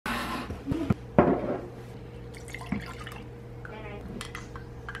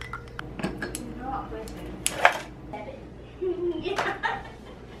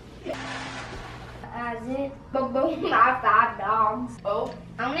my 5 dogs. Oh.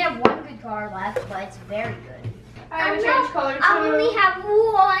 I only have one good color left, but it's very good. I would change color too. I only have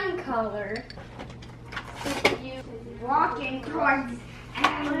one color. You Walking towards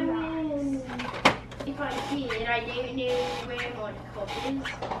animals. If I did, I don't know where my colors.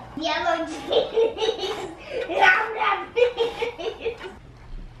 Yellow jeans. Round up.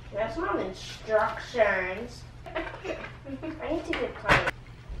 That's not instructions. I need to get clean.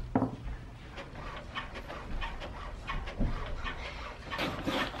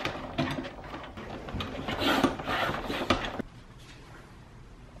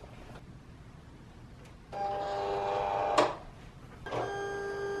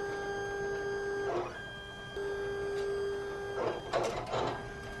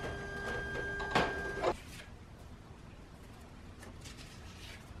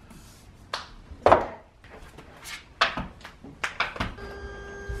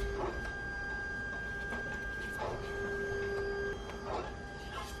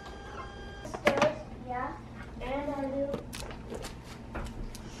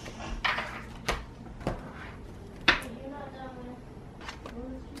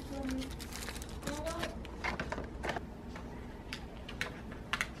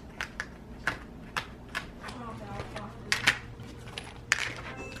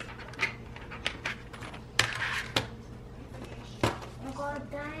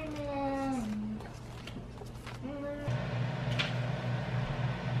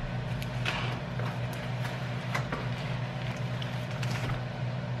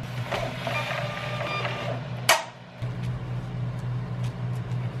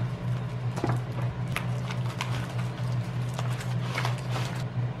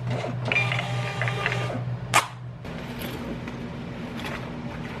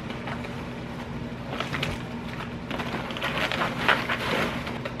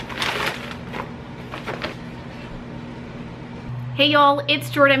 Hey y'all,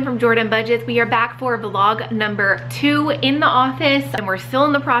 it's Jordan from Jordan Budgets. We are back for vlog number 2 in the office, and we're still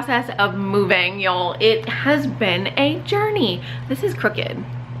in the process of moving, y'all. It has been a journey. This is crooked.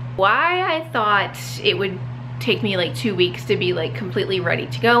 Why I thought it would take me like 2 weeks to be like completely ready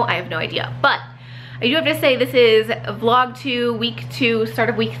to go, I have no idea. But I do have to say this is vlog 2, week 2, start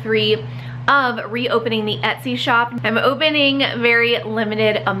of week 3 of reopening the Etsy shop. I'm opening very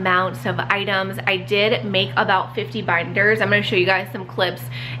limited amounts of items. I did make about 50 binders. I'm gonna show you guys some clips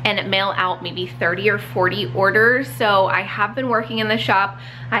and mail out maybe 30 or 40 orders. So I have been working in the shop.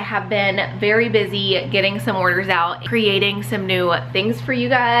 I have been very busy getting some orders out, creating some new things for you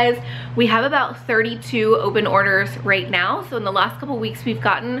guys. We have about 32 open orders right now. So in the last couple weeks we've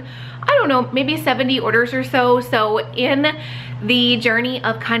gotten, I don't know, maybe 70 orders or so. So in the journey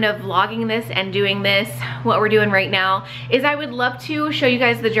of kind of vlogging this and doing this, what we're doing right now is I would love to show you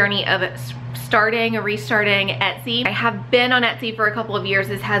guys the journey of restarting Etsy. I have been on Etsy for a couple of years.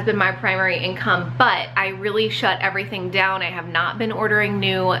 This has been my primary income, but I really shut everything down. I have not been ordering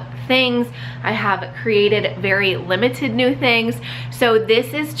new things. I have created very limited new things. So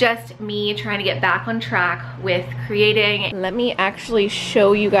this is just me trying to get back on track with creating. Let me actually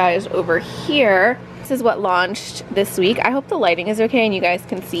show you guys over here. This is what launched this week. I hope the lighting is okay and you guys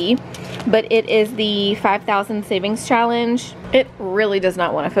can see, but it is the 5,000 savings challenge. It really does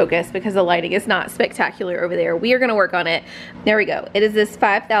not want to focus because the lighting is not spectacular over there. We are going to work on it. There we go. It is this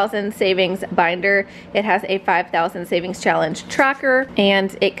 5,000 savings binder. It has a 5,000 savings challenge tracker,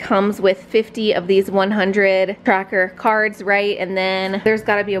 and it comes with 50 of these 100 tracker cards, right? And then there's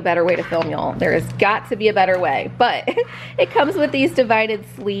got to be a better way to film, y'all. There has got to be a better way, but it comes with these divided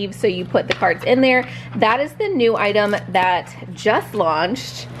sleeves, so you put the cards in there. That is the new item that just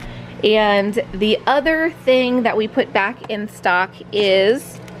launched. And the other thing that we put back in stock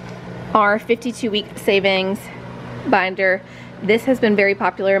is our 52-week savings binder. This has been very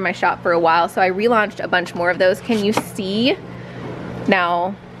popular in my shop for a while, so I relaunched a bunch more of those. Can you see?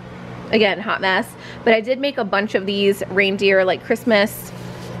 Now, again, hot mess, but I did make a bunch of these reindeer, like Christmas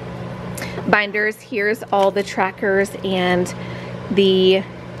binders. Here's all the trackers and the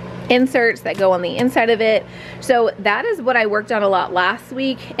inserts that go on the inside of it. So that is what I worked on a lot last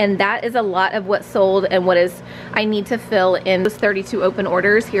week, and that is a lot of what sold and what is I need to fill in those 32 open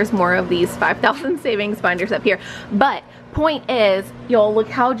orders. Here's more of these 5,000 savings binders up here. But point is, y'all, look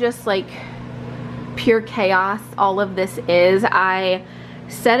how just like pure chaos all of this is. I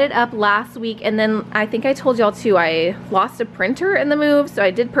set it up last week, and then I think I told y'all too, I lost a printer in the move, so I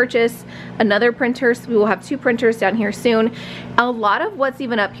did purchase another printer, so we will have 2 printers down here soon. A lot of what's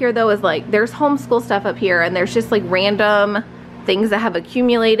even up here though is like, there's homeschool stuff up here, and there's just like random things that have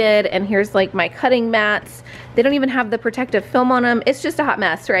accumulated, and here's like my cutting mats. They don't even have the protective film on them. It's just a hot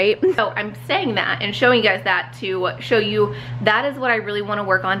mess, right? So I'm saying that and showing you guys that to show you that is what I really want to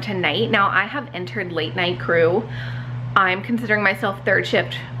work on tonight. Now I have entered late night crew. I'm considering myself third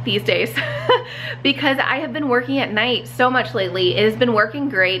shift these days because I have been working at night so much lately. It has been working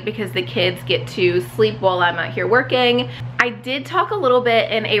great because the kids get to sleep while I'm out here working. I did talk a little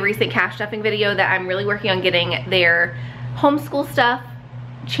bit in a recent cash stuffing video that I'm really working on getting their homeschool stuff,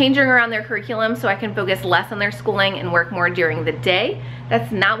 changing around their curriculum so I can focus less on their schooling and work more during the day.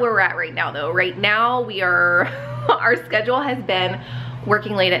 That's not where we're at right now though. Right now we are, our schedule has been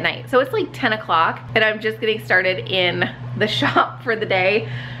working late at night. So it's like 10 o'clock and I'm just getting started in the shop for the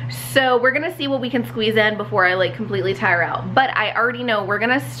day. So we're gonna see what we can squeeze in before I like completely tire out. But I already know we're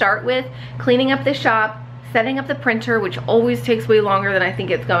gonna start with cleaning up the shop, setting up the printer, which always takes way longer than I think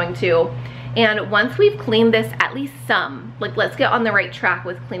it's going to. And once we've cleaned this, at least some, like let's get on the right track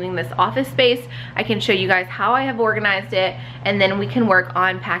with cleaning this office space, I can show you guys how I have organized it, and then we can work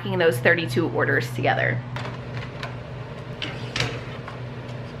on packing those 32 orders together.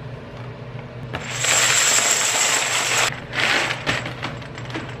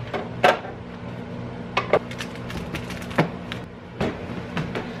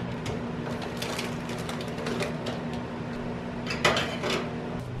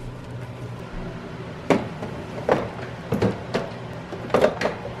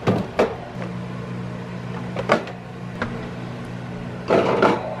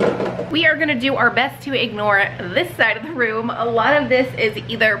 We are gonna do our best to ignore this side of the room. A lot of this is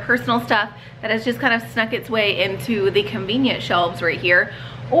either personal stuff that has just kind of snuck its way into the convenient shelves right here,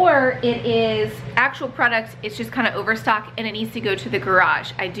 or it is actual product, it's just kind of overstock and it needs to go to the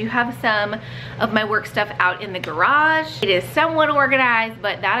garage. I do have some of my work stuff out in the garage. It is somewhat organized,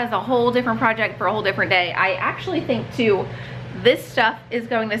 but that is a whole different project for a whole different day. I actually think too, this stuff is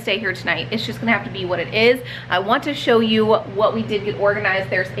going to stay here tonight. It's just gonna have to be what it is. I want to show you what we did get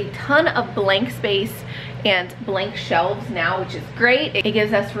organized. There's a ton of blank space and blank shelves now, which is great. It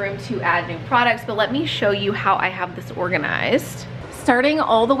gives us room to add new products, but let me show you how I have this organized. Starting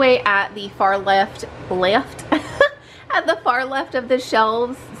all the way at the far left, at the far left of the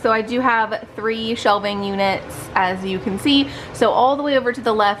shelves. So I do have 3 shelving units, as you can see. So all the way over to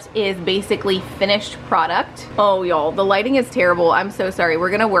the left is basically finished product. Oh y'all, the lighting is terrible. I'm so sorry. We're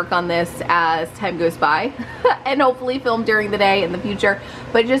gonna work on this as time goes by and hopefully film during the day in the future.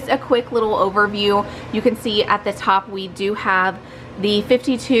 But just a quick little overview. You can see at the top we do have the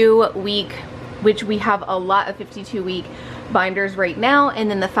 52-week, which we have a lot of 52-week binders right now,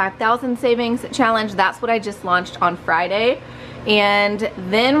 and then the 5,000 savings challenge, that's what I just launched on Friday. And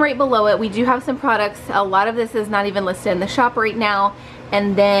then right below it we do have some products. A lot of this is not even listed in the shop right now,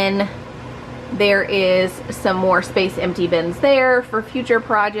 and then there is some more space empty bins there for future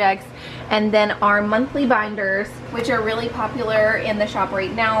projects, and then our monthly binders, which are really popular in the shop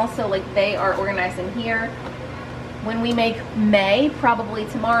right now. So like they are organized in here. When we make May, probably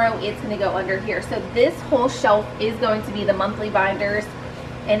tomorrow, it's gonna go under here. So this whole shelf is going to be the monthly binders,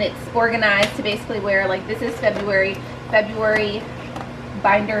 and it's organized to basically where, like this is February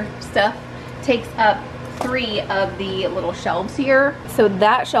binder stuff takes up 3 of the little shelves here. So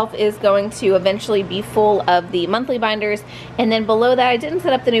that shelf is going to eventually be full of the monthly binders. And then below that, I didn't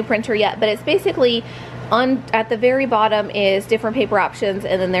set up the new printer yet, but it's basically at the very bottom is different paper options,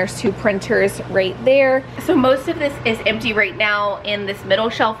 and then there's 2 printers right there. So most of this is empty right now in this middle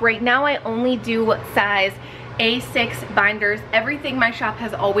shelf. Right now I only do size A6 binders. Everything my shop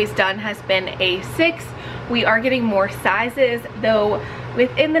has always done has been A6. We are getting more sizes though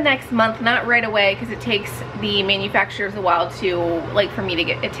within the next month, not right away, because it takes the manufacturers a while to, like for me to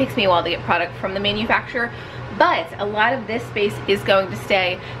get, it takes me a while to get product from the manufacturer. But a lot of this space is going to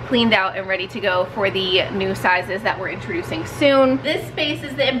stay cleaned out and ready to go for the new sizes that we're introducing soon. This space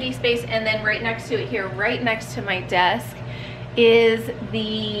is the empty space, and then right next to it here, right next to my desk, is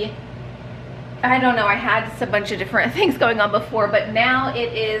the, I don't know, I had a bunch of different things going on before, but now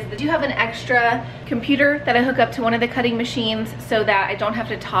it is, I do have an extra computer that I hook up to one of the cutting machines so that I don't have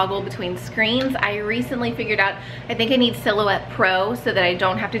to toggle between screens. I recently figured out, I think I need Silhouette Pro so that I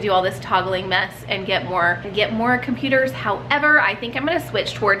don't have to do all this toggling mess and get more computers. However, I think I'm gonna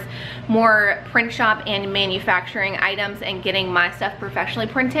switch towards more print shop and manufacturing items and getting my stuff professionally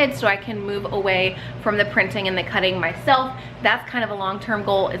printed so I can move away from the printing and the cutting myself. That's kind of a long-term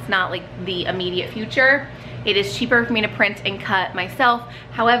goal. It's not like the immediate future. It is cheaper for me to print and cut myself.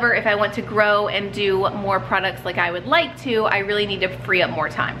 However, if I want to grow and do more products like I would like to, I really need to free up more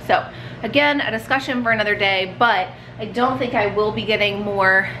time. So again, a discussion for another day, but I don't think I will be getting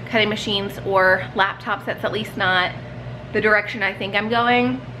more cutting machines or laptops. That's at least not the direction I think I'm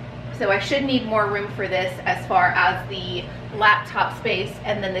going. So I should need more room for this as far as the laptop space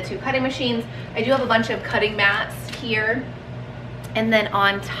and then the 2 cutting machines. I do have a bunch of cutting mats here. And then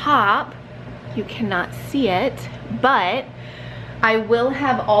on top, you cannot see it, but I will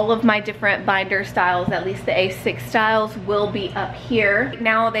have all of my different binder styles, at least the A6 styles will be up here.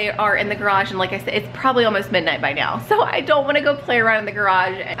 Now they are in the garage, and like I said, it's probably almost midnight by now, so I don't want to go play around in the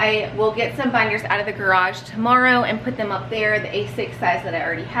garage. I will get some binders out of the garage tomorrow and put them up there, the A6 size that I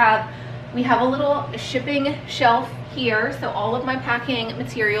already have. We have a little shipping shelf here, so all of my packing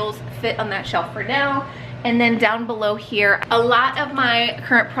materials fit on that shelf for now. And then down below here, a lot of my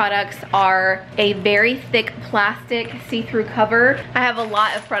current products are a very thick plastic see-through cover. I have a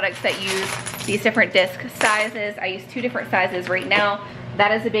lot of products that use these different disc sizes. I use 2 different sizes right now.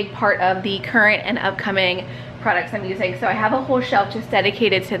 That is a big part of the current and upcoming products I'm using. So I have a whole shelf just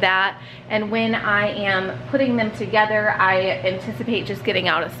dedicated to that. And when I am putting them together, I anticipate just getting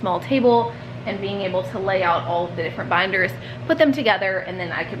out a small table and being able to lay out all of the different binders, put them together, and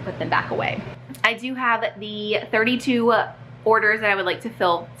then I can put them back away. I do have the 32 orders that I would like to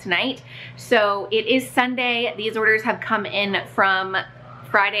fill tonight. So it is Sunday. These orders have come in from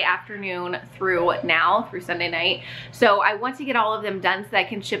Friday afternoon through now, through Sunday night. So I want to get all of them done so that I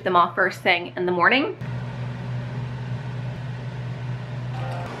can ship them off first thing in the morning.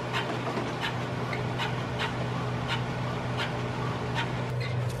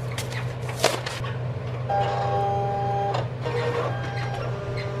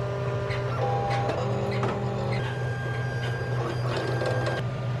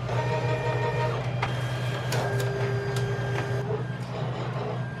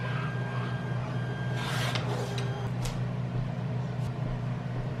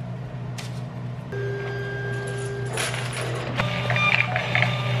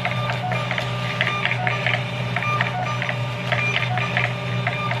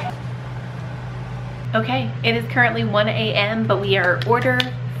 Okay, it is currently 1 a.m., but we are order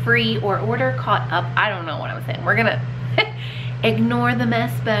free or order caught up. I don't know what I'm saying. We're gonna ignore the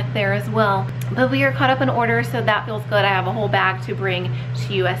mess back there as well. But we are caught up in order, so that feels good. I have a whole bag to bring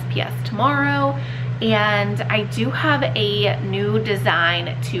to USPS tomorrow. And I do have a new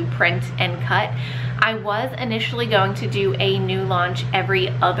design to print and cut. I was initially going to do a new launch every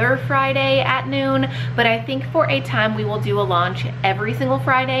other Friday at noon, but I think for a time we will do a launch every single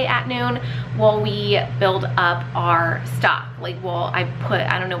Friday at noon while we build up our stock. Like,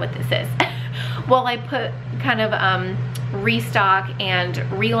 I don't know what this is. While I put kind of restock and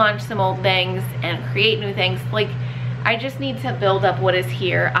relaunch some old things and create new things. Like, I just need to build up what is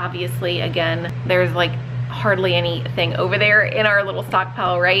here. Obviously, again, there's like hardly anything over there in our little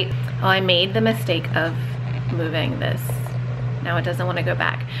stockpile, right? Oh, I made the mistake of moving this. Now it doesn't want to go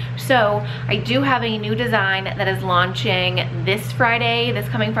back. So I do have a new design that is launching this Friday, this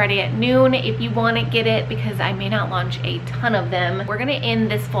coming Friday at noon. If you want to get it, because I may not launch a ton of them. We're gonna end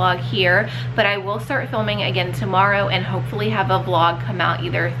this vlog here, but I will start filming again tomorrow and hopefully have a vlog come out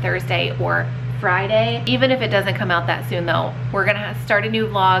either Thursday or Friday. Even if it doesn't come out that soon though, we're gonna start a new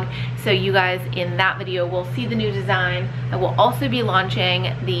vlog, so you guys in that video will see the new design. I will also be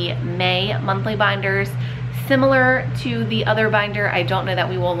launching the May monthly binders. Similar to the other binder, I don't know that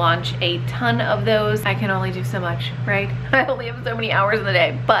we will launch a ton of those. I can only do so much, right? I only have so many hours in the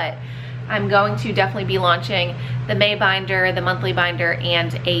day, but I'm going to definitely be launching the May binder, the monthly binder,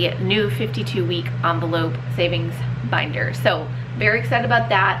 and a new 52-week envelope savings binder. So very excited about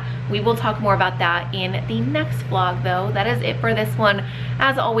that. We will talk more about that in the next vlog though. That is it for this one.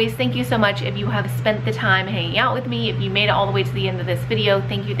 As always, thank you so much if you have spent the time hanging out with me. If you made it all the way to the end of this video,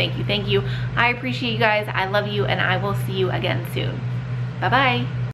 thank you, thank you, thank you. I appreciate you guys. I love you, and I will see you again soon. Bye-bye.